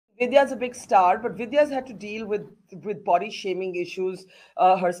Vidya's a big star, but Vidya's had to deal with body shaming issues.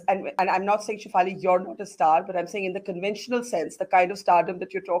 And I'm not saying Shafali, you're not a star, but I'm saying in the conventional sense, the kind of stardom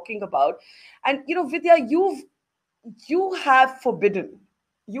that you're talking about. And Vidya, you have forbidden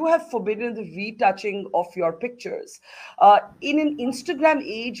the retouching of your pictures in an Instagram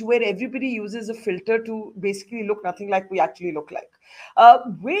age where everybody uses a filter to basically look nothing like we actually look like.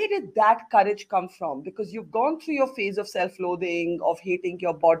 Where did that courage come from? Because you've gone through your phase of self-loathing, of hating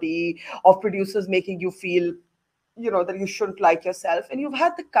your body, of producers making you feel that you shouldn't like yourself, and you've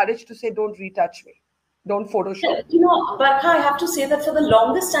had the courage to say, don't retouch me, don't photoshop me. Barkha, I have to say that for the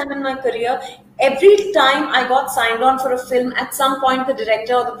longest time in my career, every time I got signed on for a film, at some point the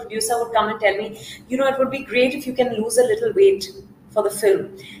director or the producer would come and tell me, it would be great if you can lose a little weight for the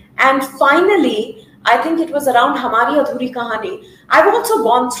film. And finally, I think it was around Hamari Adhuri Kahani. I've also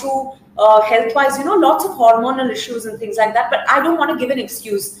gone through health-wise, lots of hormonal issues and things like that, but I don't want to give an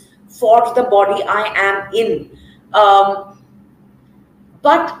excuse for the body I am in.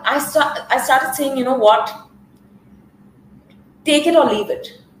 But I started saying, you know what, take it or leave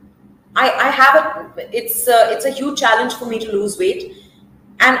it. I have it. It's a huge challenge for me to lose weight,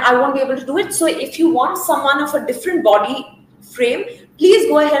 and I won't be able to do it. So if you want someone of a different body frame, please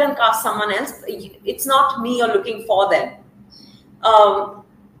go ahead and cast someone else. It's not me you're looking for then.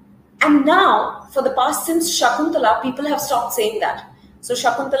 And now, for the past, since Shakuntala, people have stopped saying that. So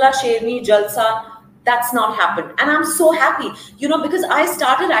Shakuntala, Sherni, Jalsa, that's not happened. And I'm so happy, because I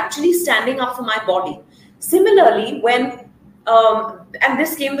started actually standing up for my body. Similarly, when, and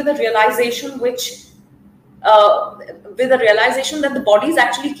this came with a realization that the body is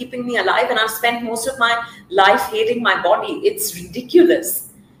actually keeping me alive, and I've spent most of my life hating my body. It's ridiculous.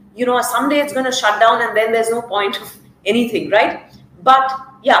 Someday it's going to shut down and then there's no point of anything, right? But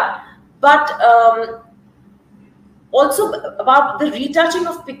yeah, but also about the retouching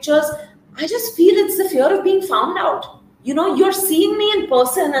of pictures, I just feel it's the fear of being found out. You're seeing me in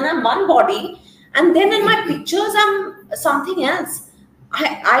person and I'm one body, and then in my pictures I'm something else.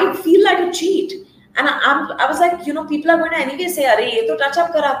 I feel like a cheat. And I was like, people are going to anyway say, "Arey, ye to touch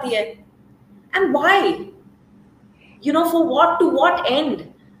up karati hai." And why? For what? To what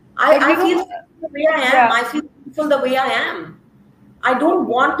end? I feel the way I am. Yeah. I feel beautiful the way I am. I don't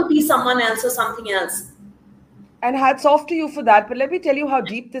want to be someone else or something else. And hats off to you for that. But let me tell you how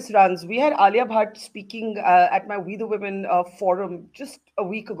deep this runs. We had Alia Bhatt speaking at my We the Women forum just a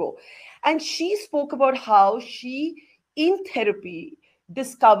week ago. And she spoke about how she, in therapy,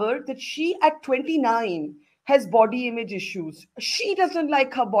 discovered that she, at 29, has body image issues. She doesn't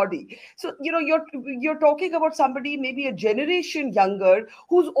like her body. So, you're talking about somebody maybe a generation younger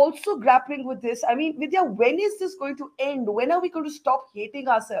who's also grappling with this. I mean, Vidya, when is this going to end? When are we going to stop hating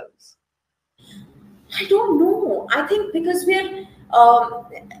ourselves? I don't know. I think because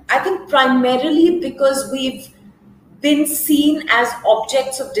I think primarily because we've been seen as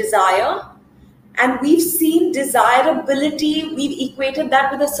objects of desire, and we've seen desirability, we've equated that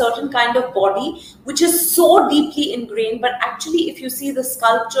with a certain kind of body, which is so deeply ingrained. But actually, if you see the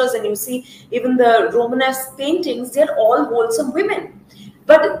sculptures and you see even the Romanesque paintings, they're all wholesome women.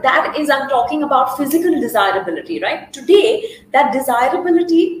 But that is, I'm talking about physical desirability, right? Today, that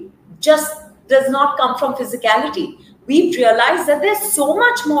desirability just does not come from physicality. We've realized that there's so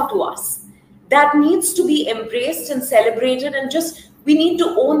much more to us that needs to be embraced and celebrated, and we need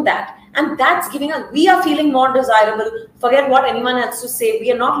to own that. And that's giving us, we are feeling more desirable. Forget what anyone else to say. We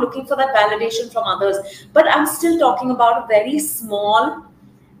are not looking for that validation from others. But I'm still talking about a very small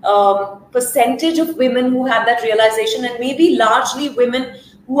percentage of women who have that realization, and maybe largely women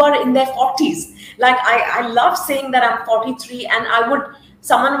who are in their 40s. Like I love saying that I'm 43, and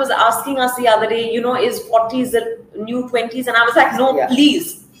someone was asking us the other day, is 40s the new 20s? And I was like, no, yeah.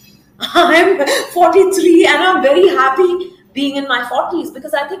 Please. I'm 43 and I'm very happy being in my 40s,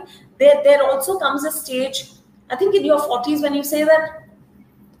 because I think there also comes a stage, I think in your 40s, when you say that,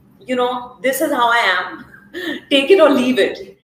 this is how I am, take it or leave it.